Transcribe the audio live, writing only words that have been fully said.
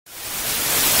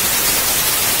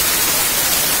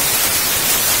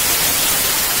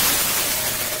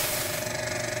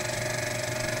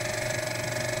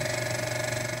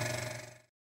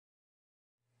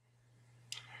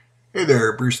Hey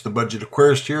there, Bruce the Budget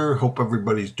Aquarist here. Hope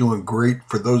everybody's doing great.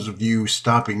 For those of you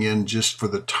stopping in just for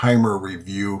the timer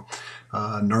review,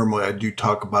 normally I do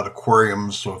talk about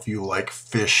aquariums, so if you like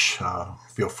fish,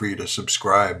 feel free to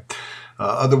subscribe.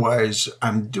 Otherwise,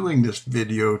 I'm doing this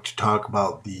video to talk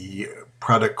about the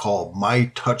product called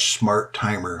My Touchsmart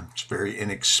timer. It's very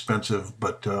inexpensive,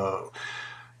 but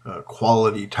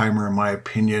quality timer in my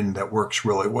opinion that works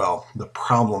really well. The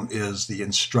problem is the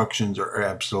instructions are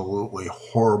absolutely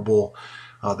horrible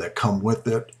that come with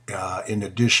it. In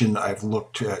addition, I've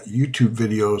looked at YouTube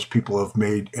videos people have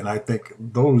made, and I think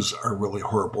those are really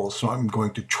horrible. So I'm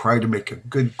going to try to make a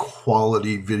good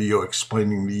quality video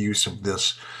explaining the use of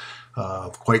this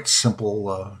quite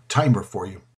simple timer for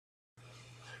you.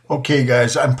 Okay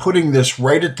guys, I'm putting this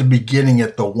right at the beginning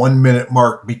at the 1 minute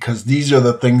mark because these are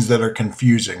the things that are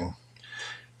confusing.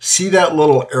 See that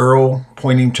little arrow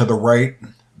pointing to the right?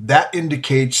 That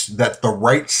indicates that the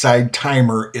right side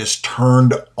timer is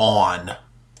turned on.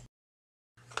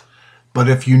 But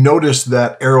if you notice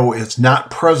that arrow is not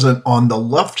present on the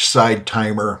left side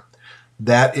timer,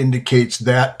 that indicates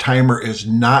that timer is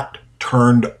not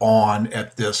turned on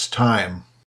at this time.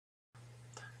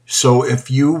 So if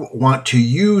you want to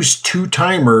use two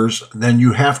timers, then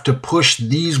you have to push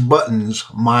these buttons,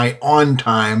 my on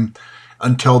time,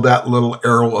 until that little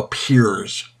arrow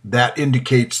appears. That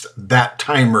indicates that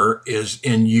timer is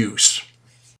in use.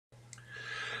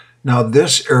 Now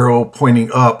this arrow pointing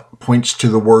up points to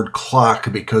the word clock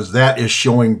because that is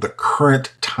showing the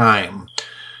current time.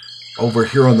 Over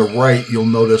here on the right, you'll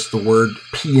notice the word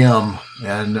PM,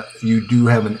 and you do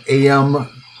have an AM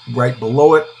right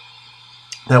below it.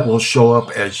 That will show up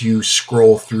as you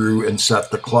scroll through and set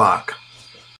the clock.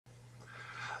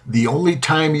 The only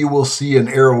time you will see an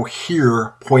arrow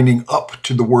here pointing up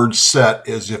to the word set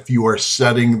is if you are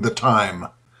setting the time.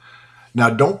 Now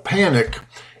don't panic.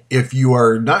 If you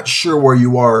are not sure where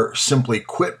you are, simply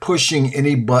quit pushing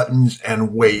any buttons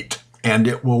and wait, and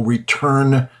it will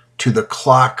return to the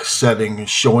clock setting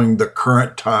showing the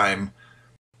current time.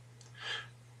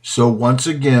 So once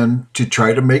again, to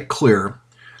try to make clear,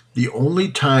 the only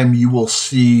time you will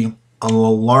see an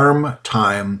alarm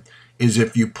time is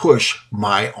if you push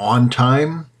my on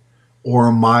time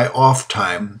or my off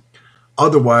time.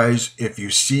 Otherwise, if you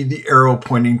see the arrow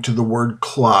pointing to the word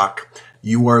clock,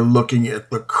 you are looking at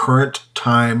the current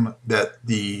time that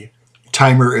the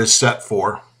timer is set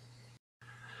for.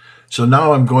 So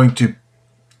now I'm going to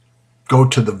go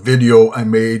to the video I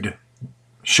made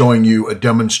showing you a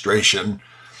demonstration.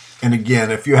 And again,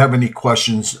 if you have any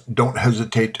questions, don't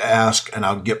hesitate to ask, and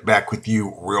I'll get back with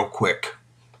you real quick.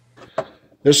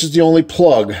 This is the only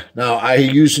plug. Now, I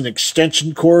use an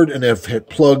extension cord and have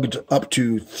plugged up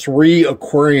to 3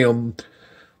 aquarium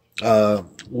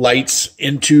lights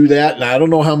into that. And I don't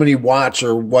know how many watts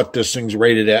or what this thing's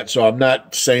rated at, so I'm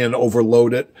not saying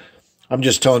overload it. I'm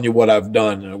just telling you what I've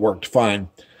done, and it worked fine.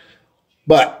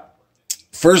 But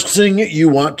first thing you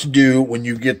want to do when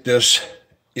you get this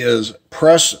is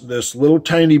press this little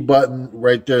tiny button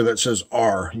right there that says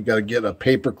R. You got to get a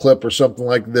paper clip or something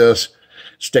like this,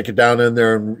 stick it down in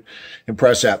there and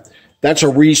press that. That's a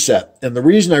reset. And the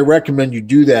reason I recommend you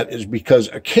do that is because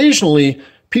occasionally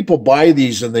people buy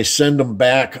these and they send them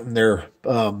back and they're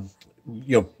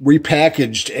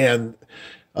repackaged, and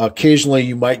occasionally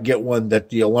you might get one that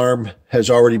the alarm has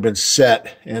already been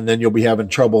set, and then you'll be having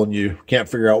trouble and you can't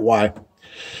figure out why.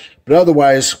 But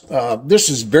otherwise, this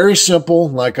is very simple.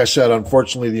 Like I said,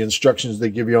 unfortunately, the instructions they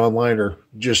give you online are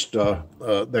just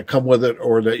that come with it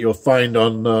or that you'll find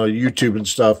on YouTube and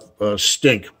stuff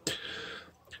stink.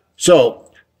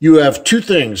 So you have two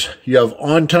things. You have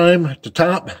on time at the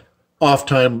top, off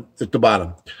time at the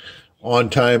bottom. On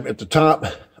time at the top,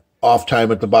 off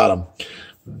time at the bottom.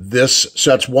 This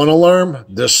sets one alarm.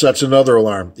 This sets another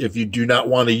alarm. If you do not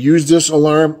want to use this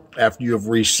alarm after you have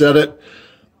reset it,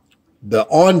 the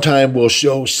on time will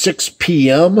show 6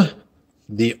 p.m.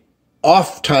 The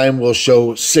off time will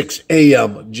show 6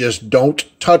 a.m. Just don't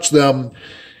touch them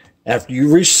after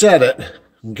you reset it,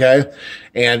 okay?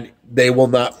 And they will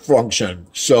not function.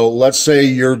 So let's say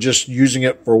you're just using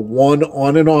it for one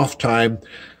on and off time,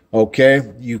 okay?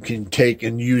 You can take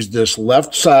and use this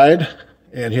left side,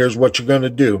 and here's what you're going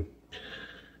to do.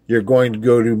 You're going to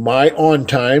go to my on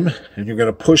time, and you're going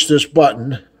to push this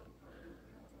button.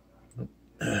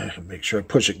 Make sure I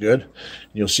push it good.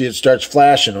 You'll see it starts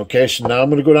flashing, okay? So now I'm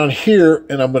going to go down here,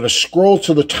 and I'm going to scroll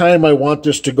to the time I want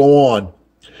this to go on.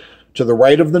 To the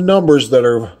right of the numbers that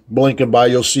are blinking by,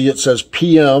 you'll see it says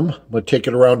PM. I'm going to take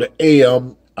it around to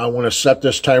AM. I want to set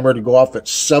this timer to go off at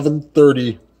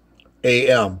 7:30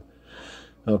 AM.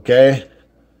 Okay?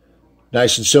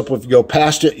 Nice and simple. If you go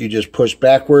past it, you just push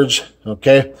backwards.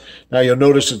 Okay. Now you'll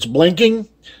notice it's blinking.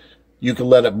 You can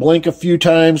let it blink a few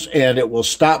times and it will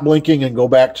stop blinking and go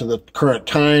back to the current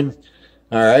time.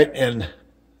 All right. And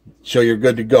so you're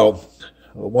good to go.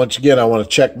 Once again, I want to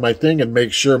check my thing and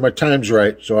make sure my time's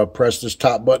right. So I'll press this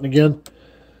top button again.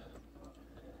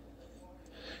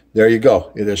 There you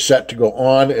go. It is set to go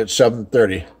on at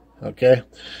 7:30. Okay.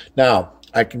 Now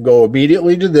I can go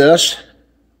immediately to this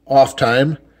off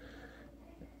time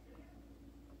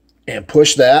and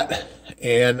push that,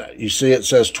 and you see it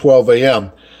says 12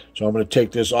 a.m. So I'm going to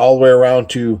take this all the way around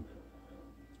to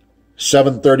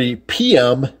 7:30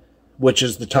 p.m., which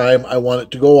is the time I want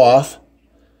it to go off.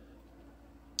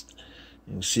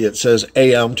 You can see it says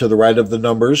a.m. to the right of the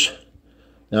numbers.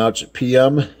 Now it's at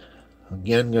p.m.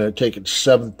 Again, I'm going to take it to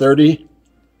 7:30.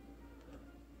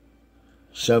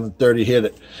 7:30, hit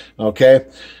it. Okay,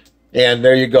 and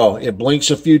there you go. It blinks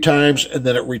a few times, and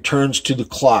then it returns to the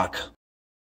clock.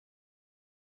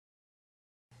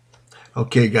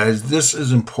 Okay, guys, this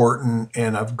is important,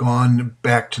 and I've gone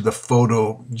back to the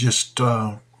photo just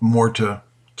more to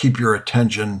keep your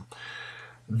attention.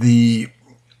 The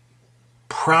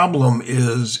problem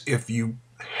is if you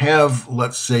have,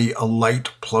 let's say, a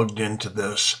light plugged into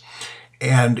this,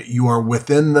 and you are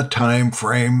within the time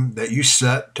frame that you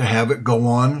set to have it go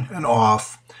on and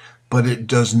off, but it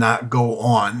does not go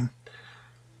on.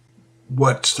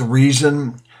 What's the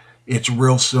reason? It's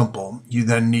real simple. You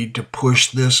then need to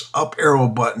push this up arrow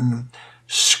button,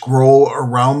 scroll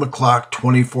around the clock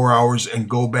 24 hours, and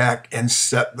go back and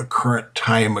set the current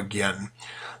time again.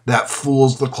 That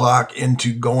fools the clock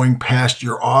into going past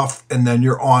your off and then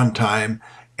your on time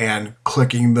and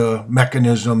clicking the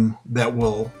mechanism that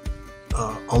will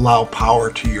allow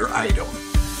power to your item.